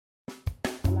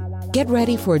Get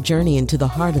ready for a journey into the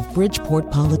heart of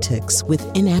Bridgeport politics with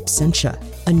In Absentia,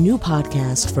 a new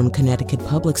podcast from Connecticut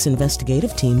Public's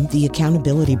investigative team, The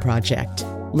Accountability Project.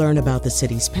 Learn about the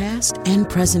city's past and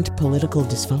present political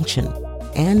dysfunction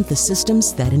and the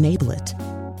systems that enable it.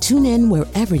 Tune in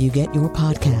wherever you get your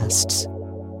podcasts.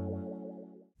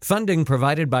 Funding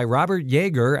provided by Robert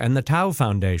Yeager and the Tao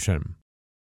Foundation.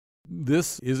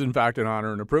 This is, in fact, an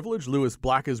honor and a privilege. Lewis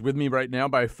Black is with me right now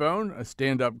by phone, a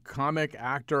stand-up comic,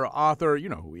 actor, author. You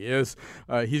know who he is.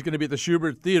 He's going to be at the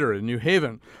Schubert Theater in New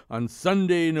Haven on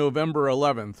Sunday, November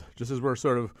 11th, just as we're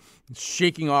sort of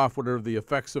shaking off whatever the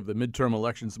effects of the midterm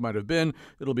elections might have been.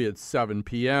 It'll be at 7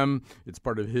 p.m. It's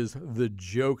part of his The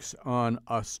Jokes on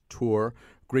Us tour.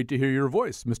 Great to hear your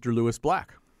voice, Mr. Lewis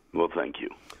Black. Well, thank you.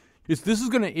 This is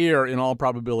going to air, in all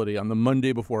probability, on the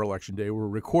Monday before Election Day. We're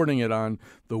recording it on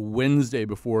the Wednesday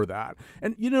before that.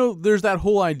 And, you know, there's that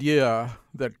whole idea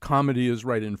that comedy is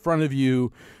right in front of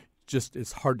you. Just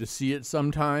it's hard to see it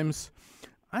sometimes.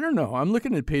 I don't know. I'm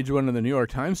looking at page 1 of the New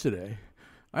York Times today.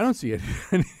 I don't see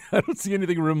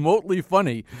anything remotely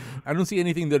funny. I don't see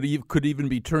anything that could even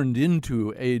be turned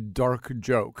into a dark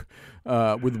joke,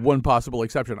 with one possible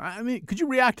exception. I mean, could you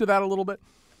react to that a little bit?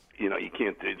 You know, you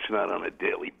can't, it's not on a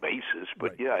daily basis,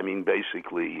 but right. Yeah, I mean,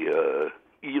 basically,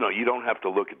 you don't have to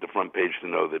look at the front page to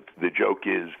know that the joke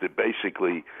is that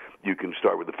basically you can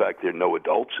start with the fact there are no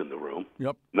adults in the room.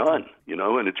 Yep. None,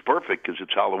 and it's perfect because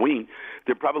it's Halloween.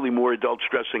 There are probably more adults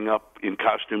dressing up in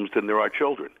costumes than there are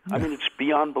children. I mean, it's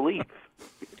beyond belief.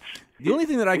 The only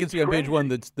thing that I can see on page 1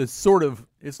 that's sort of,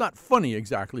 it's not funny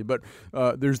exactly, but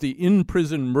there's the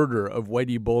in-prison murder of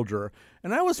Whitey Bulger.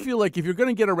 And I always feel like if you're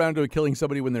going to get around to killing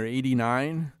somebody when they're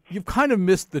 89, you've kind of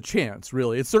missed the chance,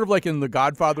 really. It's sort of like in The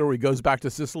Godfather where he goes back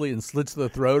to Sicily and slits the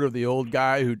throat of the old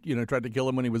guy who, tried to kill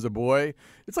him when he was a boy.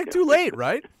 It's like too late,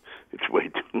 right? It's way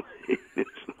too late.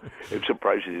 I'm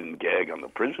surprised he didn't gag on the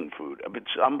prison food. I mean,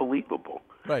 it's unbelievable.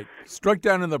 Right. Struck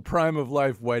down in the prime of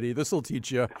life, Whitey. This will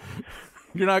teach you.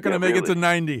 You're not going to make it to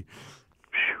 90.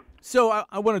 So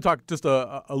I want to talk just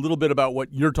a little bit about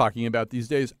what you're talking about these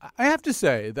days. I have to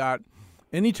say that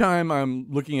anytime I'm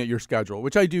looking at your schedule,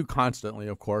 which I do constantly,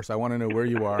 of course, I want to know where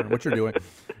you are and what you're doing,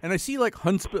 and I see like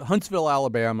Huntsville,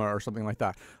 Alabama or something like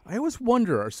that, I always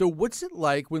wonder, so what's it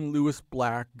like when Lewis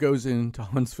Black goes into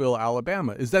Huntsville,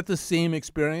 Alabama? Is that the same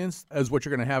experience as what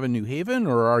you're going to have in New Haven,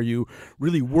 or are you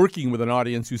really working with an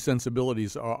audience whose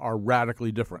sensibilities are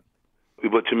radically different?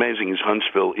 What's amazing is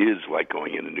Huntsville is like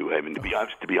going into New Haven, to be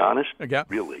honest, yeah.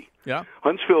 Really. Yeah.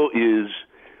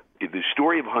 The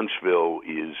story of Huntsville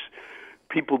is,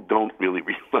 people don't really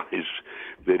realize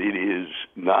that it is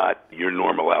not your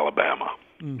normal Alabama.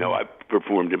 Mm-hmm. Now, I've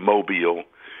performed in Mobile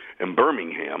and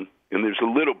Birmingham, and there's a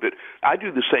little bit, I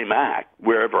do the same act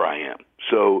wherever I am.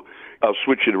 So I'll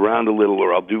switch it around a little,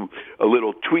 or I'll do a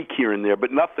little tweak here and there,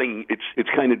 but nothing, it's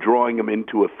kind of drawing them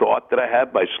into a thought that I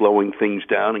have by slowing things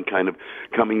down and kind of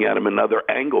coming at them another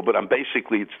angle, but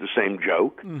it's the same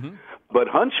joke. Mm-hmm. But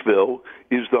Huntsville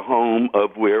is the home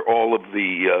of where all of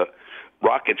the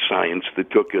rocket science that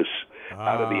took us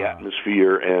out of the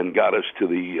atmosphere and got us to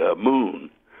the moon,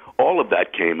 all of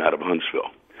that came out of Huntsville.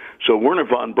 So Werner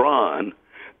von Braun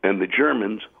and the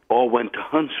Germans all went to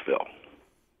Huntsville.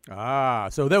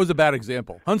 So that was a bad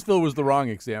example. Huntsville was the wrong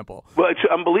example. Well, it's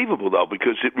unbelievable, though,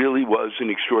 because it really was an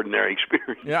extraordinary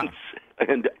experience. Yeah.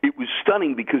 And it was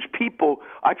stunning because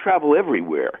I travel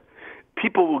everywhere.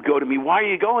 People will go to me, why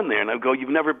are you going there? And I go, you've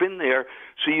never been there,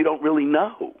 so you don't really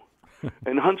know.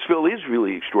 And Huntsville is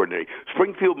really extraordinary.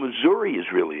 Springfield, Missouri is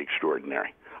really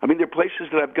extraordinary. I mean, there are places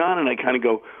that I've gone and I kind of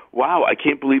go, wow, I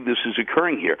can't believe this is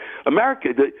occurring here. America,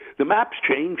 the map's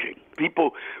changing.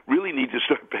 People really need to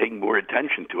start paying more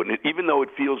attention to it. And even though it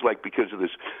feels like because of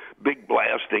this big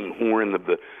blasting horn of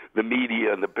the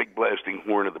media and the big blasting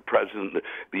horn of the president,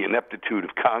 the ineptitude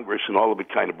of Congress and all of it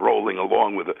kind of rolling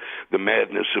along with the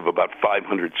madness of about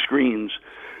 500 screens,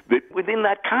 that within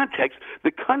that context,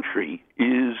 the country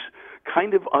is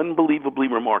kind of unbelievably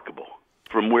remarkable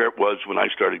from where it was when I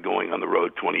started going on the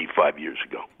road 25 years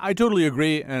ago. I totally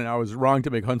agree, and I was wrong to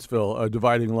make Huntsville a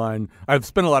dividing line. I've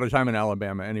spent a lot of time in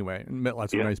Alabama anyway, and met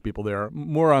lots of nice people there,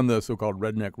 more on the so-called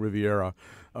redneck Riviera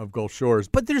of Gulf Shores.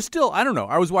 But there's still, I don't know,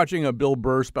 I was watching a Bill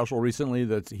Burr special recently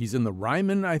that he's in the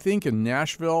Ryman, I think, in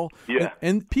Nashville. Yeah.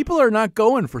 And people are not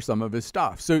going for some of his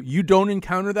stuff. So you don't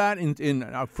encounter that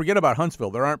in forget about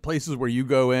Huntsville. There aren't places where you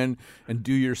go in and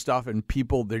do your stuff and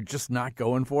people, they're just not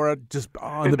going for it, just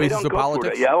on the basis of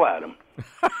politics. Yell at them.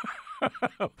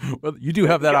 Well, you do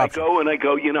have that option. I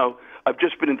go, I've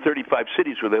just been in 35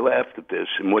 cities where they laughed at this,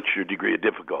 and what's your degree of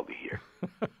difficulty here?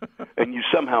 And you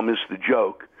somehow miss the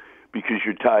joke because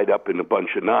you're tied up in a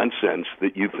bunch of nonsense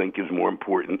that you think is more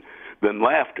important than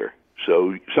laughter.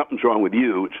 So something's wrong with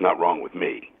you, it's not wrong with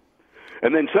me.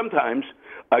 And then sometimes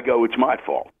I go, it's my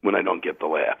fault when I don't get the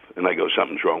laugh. And I go,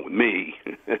 something's wrong with me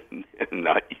and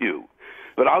not you.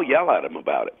 But I'll yell at him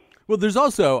about it. Well, there's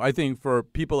also, I think, for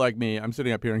people like me, I'm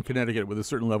sitting up here in Connecticut with a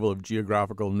certain level of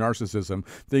geographical narcissism,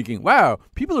 thinking, wow,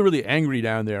 people are really angry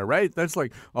down there, right? That's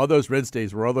like all those red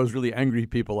states where all those really angry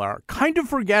people are. Kind of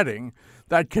forgetting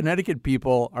that Connecticut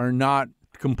people are not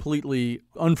completely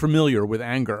unfamiliar with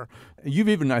anger. You've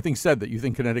even, I think, said that you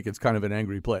think Connecticut's kind of an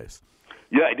angry place.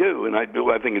 Yeah, I do. And I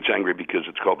think it's angry because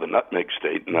it's called the nutmeg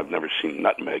state, and I've never seen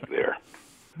nutmeg there.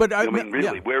 But I mean,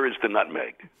 really, where is the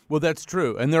nutmeg? Well, that's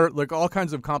true. And there are like all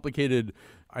kinds of complicated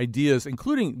ideas,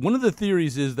 including one of the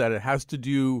theories is that it has to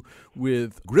do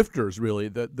with grifters, really,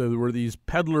 that there were these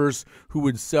peddlers who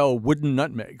would sell wooden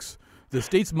nutmegs. The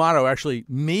state's motto actually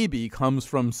maybe comes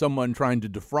from someone trying to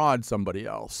defraud somebody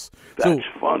else. That's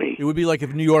funny. It would be like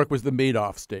if New York was the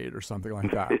Madoff state or something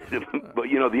like that. But,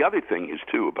 the other thing is,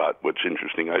 too, about what's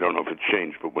interesting, I don't know if it's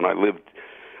changed, but when I lived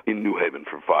in New Haven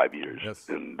for 5 years, yes.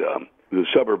 And the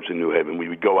suburbs in New Haven, we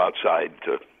would go outside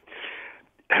to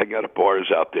hang out at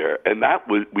bars out there, and that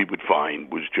we would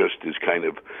find was just as kind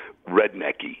of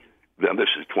rednecky. Now, this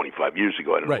is 25 years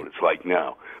ago. I don't know what it's like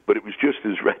now. But it was just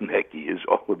as rednecky as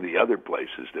all of the other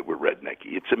places that were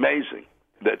rednecky. It's amazing.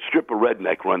 That strip of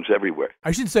redneck runs everywhere.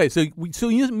 I should say, so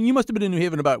you must have been in New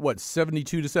Haven about,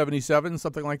 72 to 77,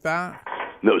 something like that?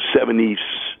 No,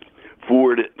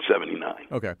 74 to 79.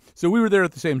 Okay. So we were there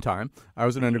at the same time. I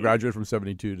was an undergraduate from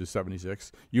 72 to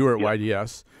 76. You were at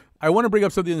YDS. I want to bring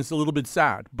up something that's a little bit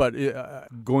sad, but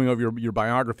going over your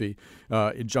biography,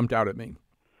 it jumped out at me.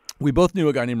 We both knew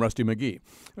a guy named Rusty McGee.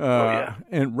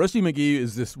 And Rusty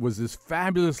McGee was this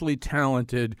fabulously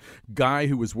talented guy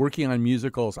who was working on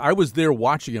musicals. I was there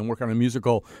watching him work on a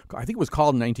musical, I think it was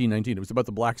called 1919. It was about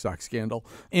the Black Sox scandal.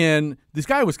 And this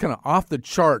guy was kind of off the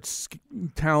charts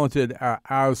talented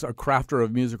as a crafter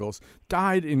of musicals.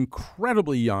 Died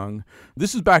incredibly young.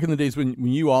 This is back in the days when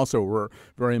you also were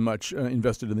very much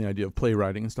invested in the idea of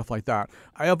playwriting and stuff like that.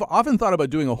 I have often thought about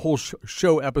doing a whole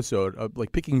show episode of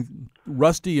like picking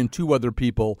Rusty and two other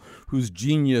people whose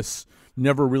genius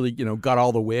never really, got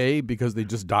all the way because they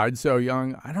just died so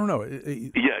young. I don't know.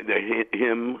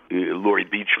 Him, Laurie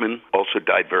Beachman also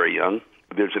died very young.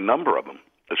 There's a number of them,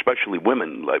 especially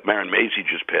women. Like Maren Maisie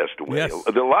just passed away. Yes.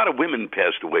 A lot of women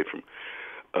passed away from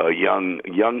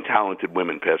young, talented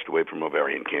women passed away from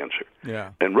ovarian cancer.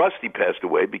 Yeah. And Rusty passed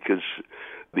away because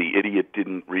the idiot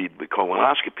didn't read the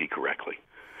colonoscopy correctly.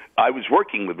 I was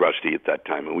working with Rusty at that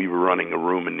time, and we were running a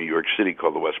room in New York City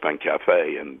called the West Bank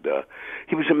Cafe, and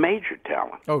he was a major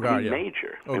talent. Oh, God,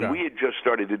 major. Oh, and God. we had just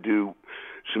started to do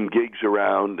some gigs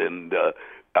around and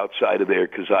outside of there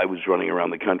because I was running around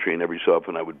the country, and every so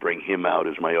often I would bring him out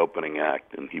as my opening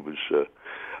act, and he was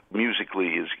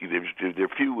musically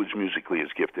few was musically as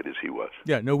gifted as he was.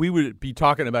 Yeah, no, we would be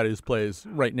talking about his plays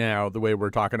right now the way we're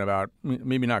talking about,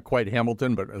 maybe not quite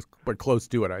Hamilton, but close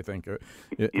to it, I think.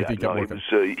 If he kept working.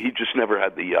 He just never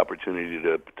had the opportunity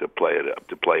to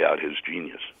play out his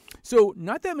genius. So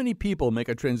not that many people make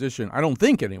a transition, I don't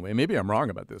think anyway, maybe I'm wrong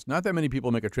about this, not that many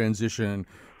people make a transition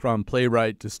from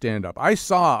playwright to stand-up. I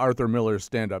saw Arthur Miller's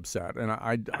stand-up set, and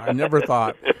I never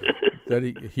thought that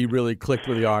he really clicked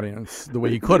with the audience the way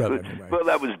he could have anyway. Well,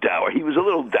 that was dour. He was a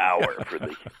little dour for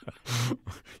the...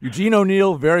 Eugene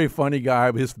O'Neill, very funny guy.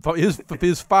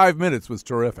 His 5 minutes was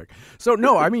terrific. So,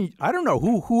 no, I mean, I don't know.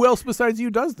 Who else besides you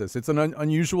does this? It's an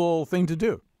unusual thing to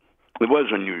do. It was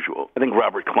unusual. I think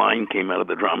Robert Klein came out of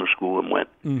the drama school and went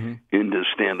into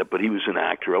stand-up, but he was an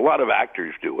actor. A lot of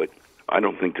actors do it. I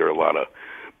don't think there are a lot of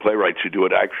playwrights who do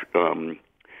it.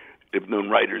 I've known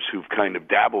writers who've kind of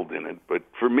dabbled in it, but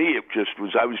for me, it just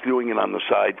was, I was doing it on the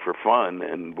side for fun,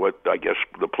 and what I guess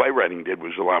the playwriting did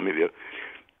was allow me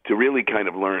to really kind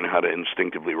of learn how to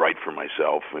instinctively write for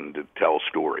myself and to tell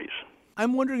stories.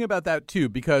 I'm wondering about that, too,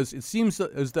 because it seems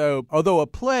as though, although a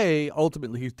play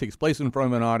ultimately takes place in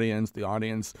front of an audience, the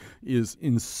audience is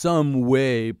in some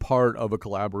way part of a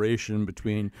collaboration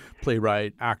between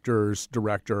playwright, actors,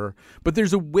 director. But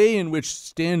there's a way in which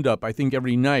stand-up, I think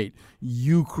every night,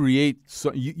 you create,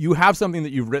 you have something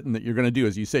that you've written that you're going to do.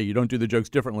 As you say, you don't do the jokes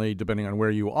differently depending on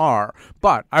where you are.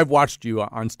 But I've watched you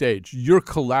on stage. You're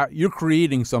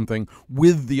creating something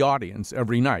with the audience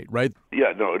every night, right?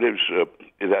 Yeah, no, it is.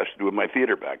 It has to do with my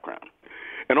theater background.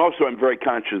 And also I'm very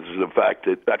conscious of the fact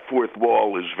that fourth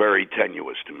wall is very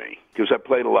tenuous to me because I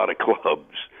played a lot of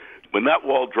clubs when that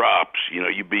wall drops,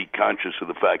 you be conscious of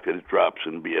the fact that it drops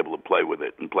and be able to play with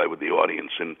it and play with the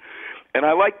audience. And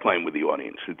I like playing with the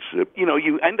audience. It's,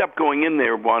 you end up going in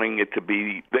there wanting it to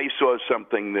be, they saw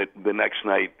something that the next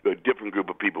night a different group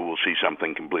of people will see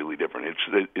something completely different.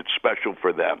 It's special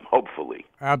for them, hopefully.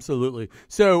 Absolutely.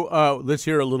 So let's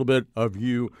hear a little bit of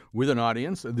you with an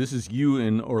audience. This is you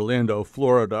in Orlando,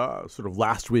 Florida, sort of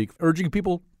last week, urging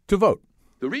people to vote.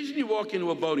 The reason you walk into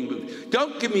a voting booth,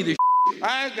 don't give me this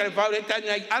I got to vote at that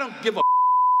night. I don't give a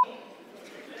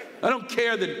I don't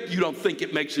care that you don't think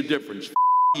it makes a difference.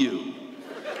 You.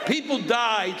 People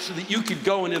died so that you could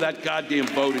go into that goddamn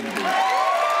voting booth.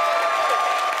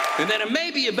 And then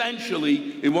maybe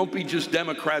eventually it won't be just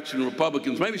Democrats and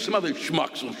Republicans. Maybe some other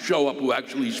schmucks will show up who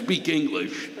actually speak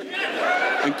English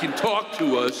and can talk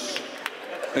to us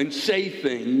and say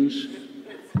things.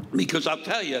 Because I'll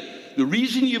tell you, the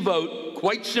reason you vote,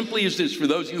 quite simply, is this, for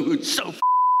those of you who it's so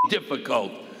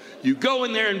difficult. You go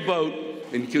in there and vote,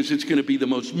 and because it's going to be the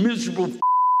most miserable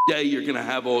day you're going to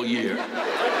have all year.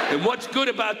 And what's good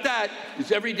about that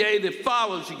is every day that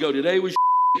follows, you go, today was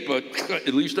but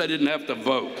at least I didn't have to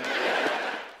vote.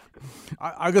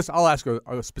 I guess I'll ask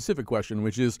a specific question,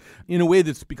 which is, in a way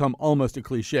that's become almost a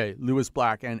cliche, Lewis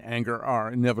Black and anger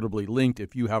are inevitably linked.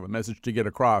 If you have a message to get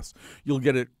across, you'll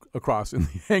get it across in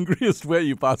the angriest way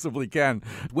you possibly can.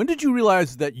 When did you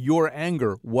realize that your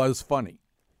anger was funny?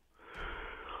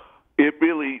 It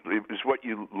really is what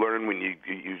you learn when you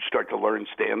start to learn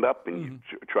stand-up and you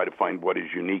try to find what is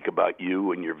unique about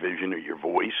you and your vision or your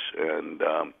voice. And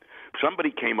somebody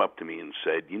came up to me and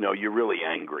said, you're really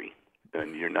angry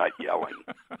and you're not yelling.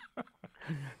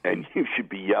 And you should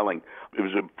be yelling. There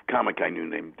was a comic I knew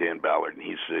named Dan Ballard, and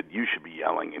he said, you should be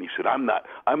yelling. And he said, I'm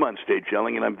on stage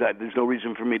yelling, and there's no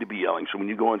reason for me to be yelling. So when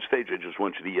you go on stage, I just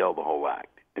want you to yell the whole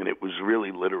act. And it was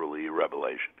really literally a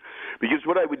revelation. Because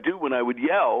what I would do when I would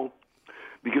yell,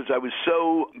 because I was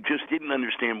just didn't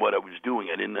understand what I was doing.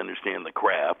 I didn't understand the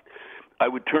craft. I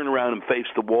would turn around and face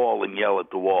the wall and yell at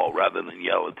the wall rather than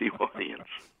yell at the audience.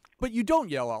 But you don't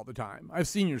yell all the time. I've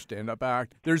seen your stand-up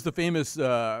act. There's the famous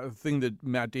thing that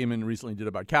Matt Damon recently did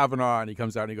about Kavanaugh, and he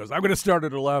comes out and he goes, I'm going to start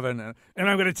at 11, and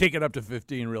I'm going to take it up to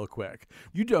 15 real quick.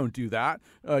 You don't do that.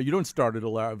 You don't start at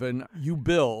 11. You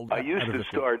build. I used to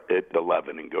start at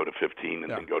 11 and go to 15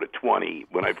 and then go to 20.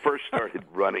 When I first started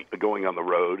going on the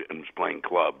road and was playing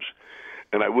clubs,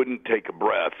 and I wouldn't take a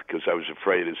breath because I was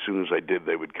afraid as soon as I did,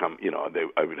 they would come,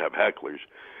 I would have hecklers.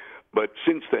 But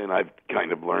since then, I've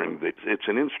kind of learned that it's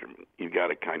an instrument. You got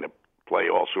to kind of play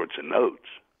all sorts of notes.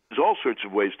 There's all sorts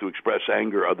of ways to express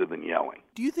anger other than yelling.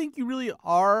 Do you think you really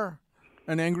are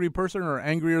an angry person or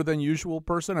angrier than usual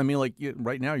person? I mean,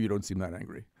 right now, you don't seem that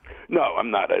angry. No, I'm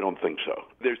not. I don't think so.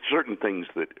 There's certain things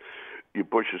that you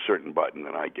push a certain button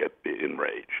and I get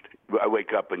enraged. I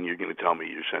wake up and you're going to tell me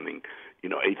you're sending,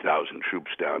 8,000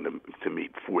 troops down to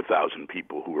meet 4,000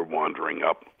 people who are wandering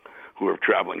up, who are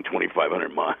traveling 2,500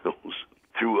 miles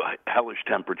through hellish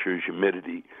temperatures,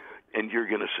 humidity, and you're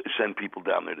going to send people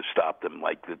down there to stop them.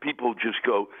 Like the people just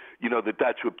go,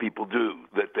 that's what people do,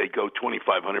 that they go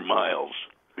 2,500 miles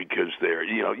because they're,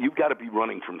 you've got to be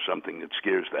running from something that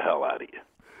scares the hell out of you.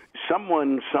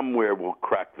 Someone somewhere will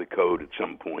crack the code at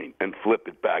some point and flip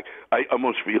it back. I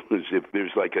almost feel as if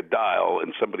there's like a dial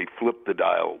and somebody flipped the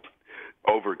dial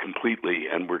over completely,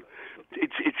 and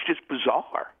it's just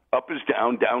bizarre. Up is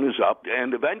down, down is up,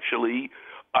 and eventually,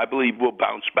 I believe, we'll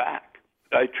bounce back.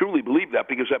 I truly believe that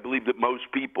because I believe that most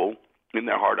people, in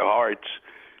their heart of hearts,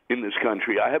 in this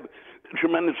country, I have a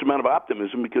tremendous amount of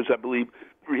optimism because I believe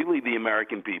really the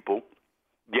American people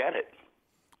get it.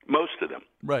 Most of them.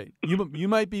 Right. You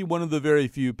might be one of the very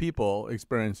few people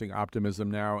experiencing optimism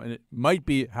now, and it might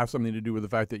have something to do with the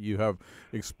fact that you have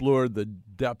explored the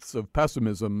depths of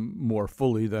pessimism more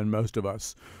fully than most of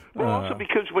us. Well, also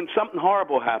because when something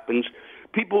horrible happens,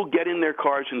 people get in their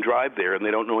cars and drive there, and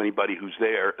they don't know anybody who's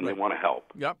there, and they want to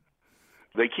help. Yep.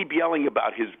 They keep yelling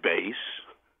about his base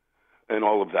and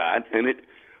all of that, and it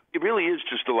really is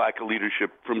just a lack of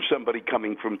leadership from somebody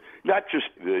coming from not just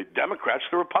the Democrats,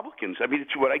 the Republicans. I mean,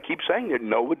 it's what I keep saying. There are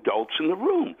no adults in the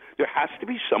room. There has to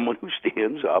be someone who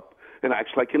stands up and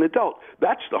acts like an adult.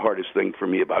 That's the hardest thing for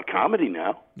me about comedy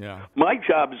now. Yeah. My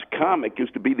job as a comic is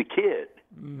to be the kid.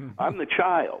 Mm-hmm. I'm the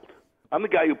child. I'm the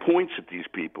guy who points at these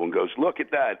people and goes, look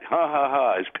at that, ha, ha,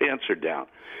 ha, his pants are down.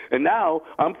 And now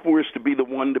I'm forced to be the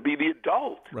one to be the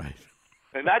adult. Right.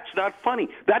 And that's not funny.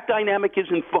 That dynamic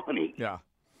isn't funny. Yeah.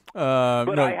 But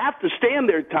no. I have to stand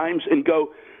there at times and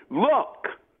go, look,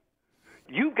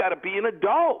 you've got to be an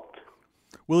adult.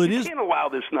 Well, you can't allow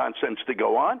this nonsense to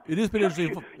go on. It has been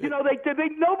interesting.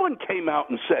 No one came out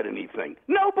and said anything.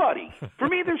 Nobody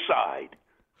from either side.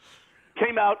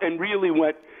 came out and really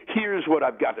went, here's what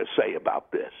I've got to say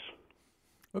about this.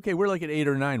 Okay, we're like at 8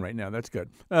 or 9 right now. That's good.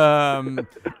 But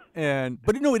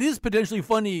no, it is potentially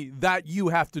funny that you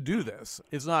have to do this.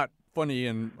 It's not funny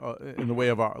in the way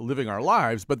of living our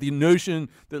lives, but the notion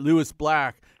that Lewis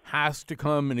Black has to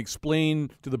come and explain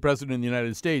to the president of the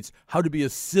United States how to be a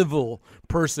civil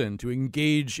person, to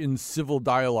engage in civil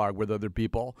dialogue with other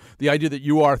people, the idea that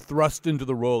you are thrust into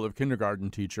the role of kindergarten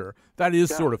teacher, that is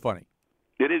sort of funny.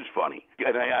 It is funny,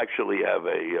 and I actually have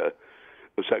a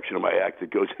section of my act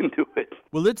that goes into it.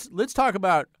 Well, let's talk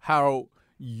about how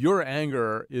your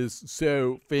anger is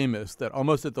so famous that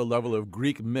almost at the level of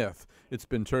Greek myth, it's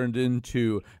been turned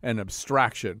into an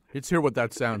abstraction. Let's hear what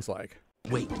that sounds like.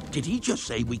 Wait, did he just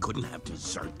say we couldn't have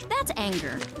dessert? That's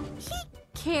anger. He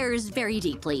cares very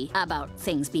deeply about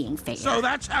things being fair. So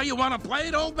that's how you want to play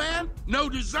it, old man? No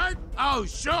dessert? Oh,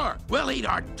 sure. We'll eat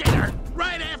our dinner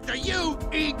right after you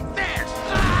eat this.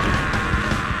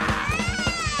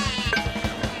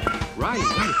 Right.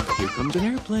 Here comes an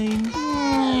airplane.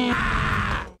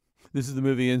 This is the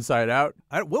movie Inside Out.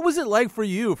 What was it like for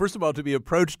you, first of all, to be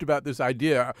approached about this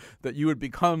idea that you would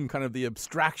become kind of the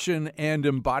abstraction and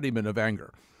embodiment of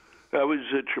anger? That was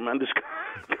a tremendous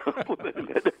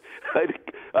compliment.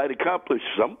 I'd accomplished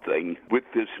something with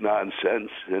this nonsense,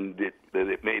 and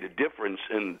it made a difference.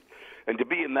 And to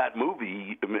be in that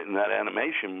movie, in that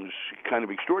animation, was kind of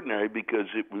extraordinary because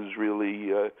it was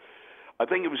really, I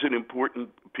think it was an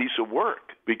important piece of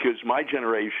work because my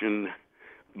generation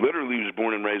literally was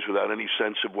born and raised without any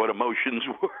sense of what emotions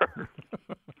were.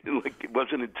 It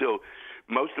wasn't until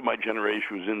most of my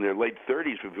generation was in their late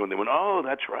 30s before they went, oh,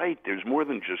 that's right, there's more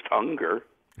than just hunger.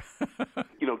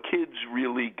 Kids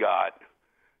really got...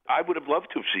 I would have loved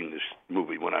to have seen this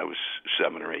movie when I was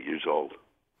 7 or 8 years old,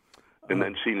 and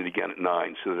then seen it again at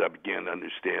 9 so that I began to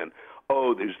understand,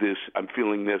 oh, there's this, I'm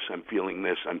feeling this, I'm feeling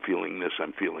this, I'm feeling this,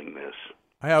 I'm feeling this.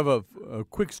 I have a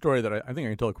quick story that I think I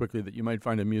can tell quickly that you might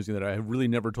find amusing that I have really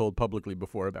never told publicly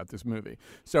before about this movie.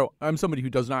 So I'm somebody who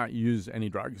does not use any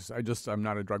drugs. I'm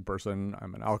not a drug person.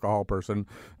 I'm an alcohol person.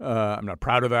 I'm not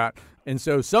proud of that. And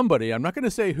so somebody, I'm not going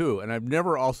to say who, and I've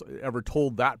never ever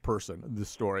told that person this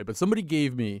story, but somebody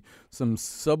gave me some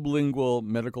sublingual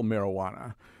medical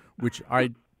marijuana, which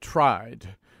I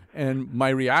tried. And my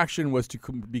reaction was to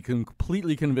be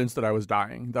completely convinced that I was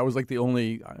dying. That was like the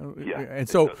only. And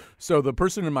so the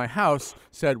person in my house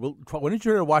said, "Well, why don't you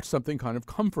try to watch something kind of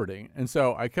comforting?" And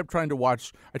so I kept trying to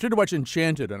watch. I tried to watch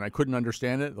Enchanted, and I couldn't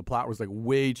understand it. The plot was like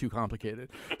way too complicated.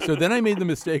 So then I made the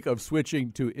mistake of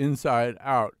switching to Inside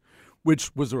Out,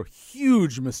 which was a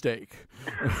huge mistake.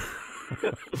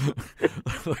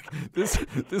 Like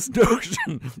this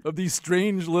notion of these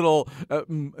strange little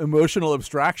emotional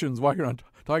abstractions walking around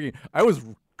talking. I was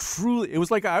truly, it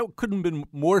was like I couldn't have been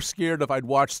more scared if I'd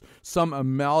watched some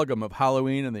amalgam of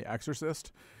Halloween and The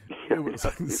Exorcist. It was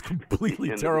like this completely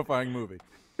terrifying movie.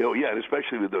 Oh, yeah, and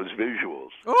especially with those visuals.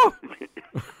 Oh!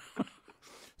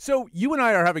 So you and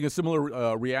I are having a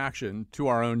similar reaction to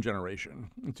our own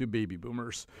generation, to baby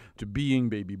boomers, to being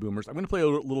baby boomers. I'm going to play a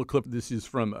little clip. This is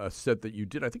from a set that you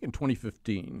did, I think, in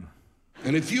 2015.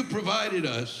 And if you provided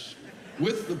us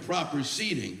with the proper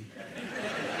seating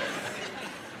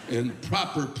and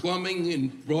proper plumbing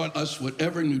and brought us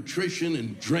whatever nutrition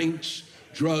and drinks,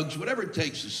 drugs, whatever it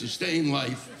takes to sustain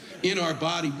life in our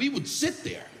body, we would sit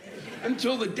there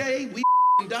until the day we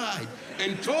died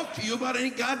and talk to you about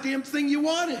any goddamn thing you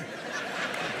wanted.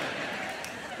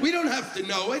 We don't have to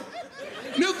know it.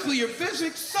 Nuclear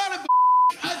physics, son of a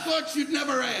I thought you'd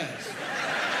never ask.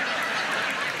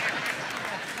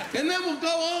 And then we'll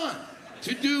go on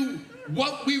to do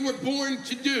what we were born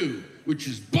to do, which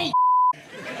is bull.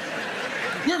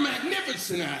 We're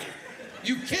magnificent at it.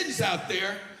 You kids out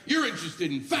there, you're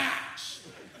interested in facts.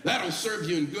 That'll serve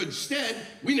you in good stead.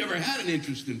 We never had an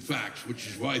interest in facts, which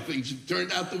is why things have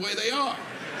turned out the way they are.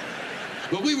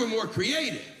 But we were more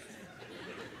creative.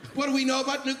 What do we know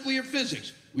about nuclear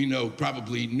physics? We know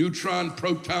probably neutron,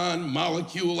 proton,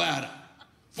 molecule, atom.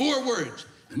 4 words.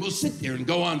 And we'll sit there and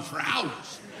go on for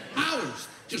hours. Hours.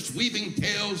 Just weaving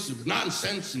tales of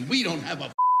nonsense, and we don't have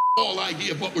a all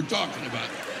idea of what we're talking about.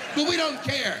 But we don't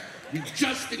care. We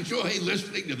just enjoy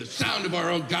listening to the sound of our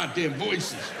own goddamn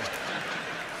voices.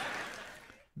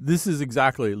 This is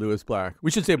exactly Lewis Black. We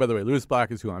should say, by the way, Lewis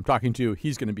Black is who I'm talking to.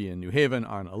 He's going to be in New Haven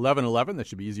on 11/11. That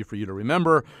should be easy for you to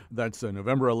remember. That's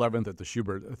November 11th at the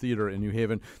Schubert Theater in New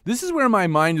Haven. This is where my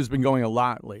mind has been going a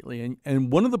lot lately.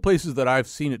 And one of the places that I've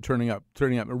seen it turning up,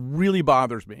 it really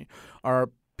bothers me, are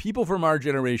people from our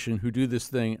generation who do this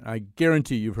thing, I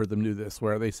guarantee you've heard them do this,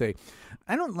 where they say,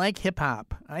 I don't like hip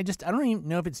hop. I don't even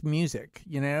know if it's music,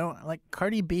 like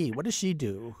Cardi B. What does she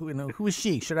do? Who is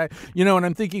she? Should I, and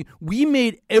I'm thinking, we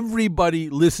made everybody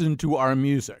listen to our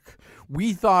music.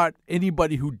 We thought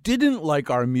anybody who didn't like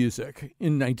our music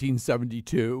in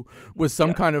 1972 was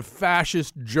some kind of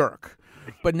fascist jerk.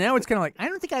 But now it's kind of like, I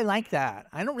don't think I like that.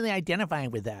 I don't really identify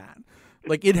with that.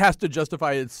 Like, it has to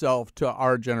justify itself to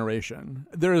our generation.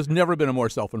 There has never been a more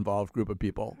self-involved group of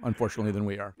people, unfortunately, than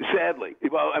we are. Sadly.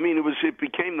 Well, I mean, it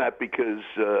became that because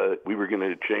we were going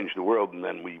to change the world, and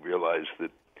then we realized that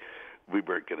we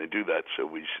weren't going to do that, so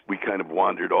we kind of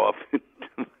wandered off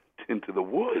into the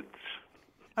woods.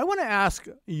 I want to ask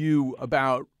you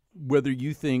about whether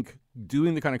you think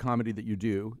doing the kind of comedy that you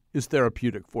do is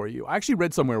therapeutic for you. I actually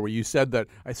read somewhere where you said that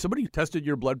somebody tested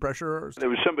your blood pressure. There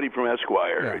was somebody from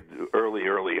Esquire early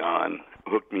on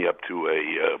hooked me up to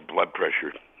a blood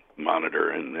pressure monitor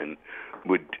and then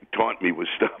would taunt me with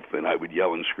stuff, and I would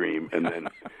yell and scream, and then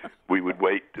we would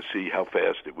wait to see how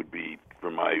fast it would be for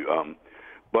my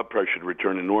blood pressure to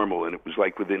return to normal, and it was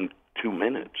like within 2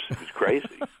 minutes. It was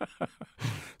crazy.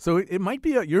 So it might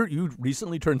be you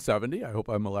recently turned 70. I hope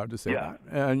I'm allowed to say that.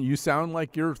 And you sound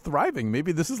like you're thriving.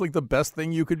 Maybe this is like the best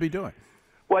thing you could be doing.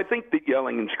 Well, I think that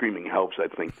yelling and screaming helps. I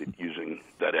think that using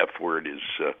that F word is,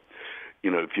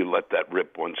 if you let that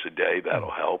rip once a day,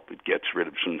 that'll help. It gets rid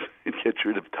of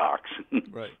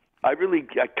toxins. Right. I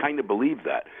kind of believe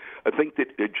that. I think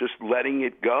that just letting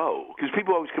it go. Because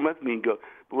people always come up to me and go,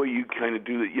 boy, you kind of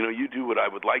do that. You do what I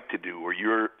would like to do, or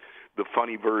you're the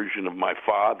funny version of my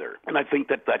father. And I think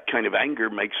that kind of anger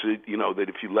makes it, that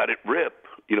if you let it rip,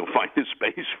 find a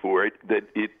space for it, that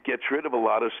it gets rid of a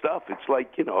lot of stuff. It's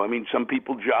like, some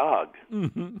people jog.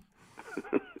 Mm-hmm.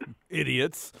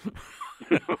 Idiots.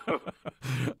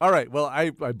 All right. Well, I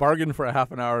bargained for a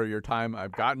half an hour of your time.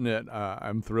 I've gotten it.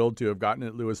 I'm thrilled to have gotten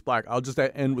it, Lewis Black. I'll just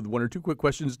end with one or two quick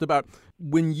questions just about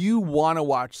when you want to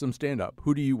watch some stand-up,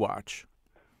 who do you watch?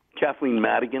 Kathleen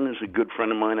Madigan is a good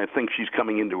friend of mine. I think she's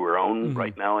coming into her own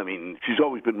right now. I mean, she's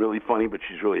always been really funny, but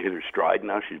she's really hit her stride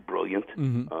now. She's brilliant.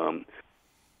 Mm-hmm.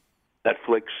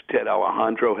 Netflix, Ted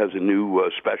Alejandro has a new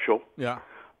special. Yeah.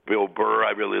 Bill Burr,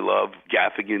 I really love.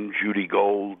 Gaffigan, Judy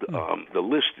Gold. The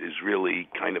list is really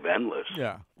kind of endless.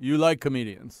 Yeah. You like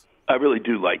comedians. I really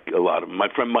do like a lot of them. My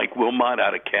friend Mike Wilmot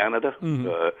out of Canada.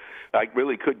 Mm-hmm. I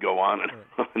really could go on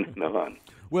and on.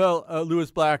 Well,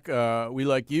 Lewis Black, we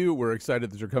like you. We're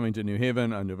excited that you're coming to New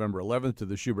Haven on November 11th to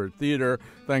the Schubert Theater.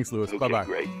 Thanks, Lewis. Okay, bye-bye.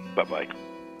 Great. Bye-bye.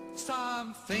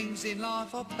 Some things in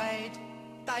life are bad.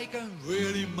 They can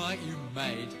really make you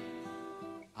mad.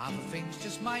 Other things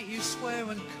just make you swear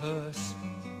and curse.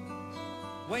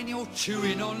 When you're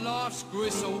chewing on life's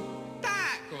gristle,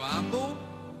 don't grumble,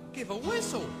 give a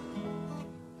whistle.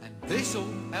 And this'll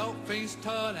help things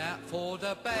turn out for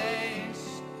the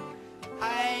best.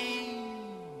 And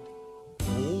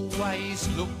always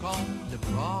look on the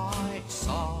bright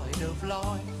side of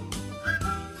life.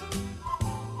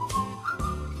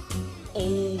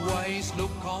 Always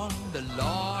look on the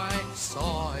light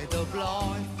side of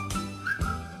life.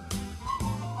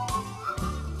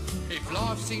 If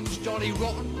life seems jolly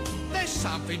rotten, there's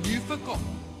something you've forgotten,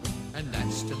 and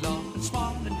that's to laugh and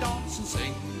smile and dance and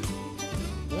sing.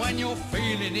 When you're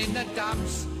feeling in the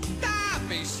dumps, don't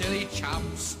be silly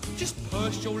chumps. Just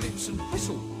purse your lips and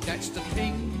whistle, that's the thing.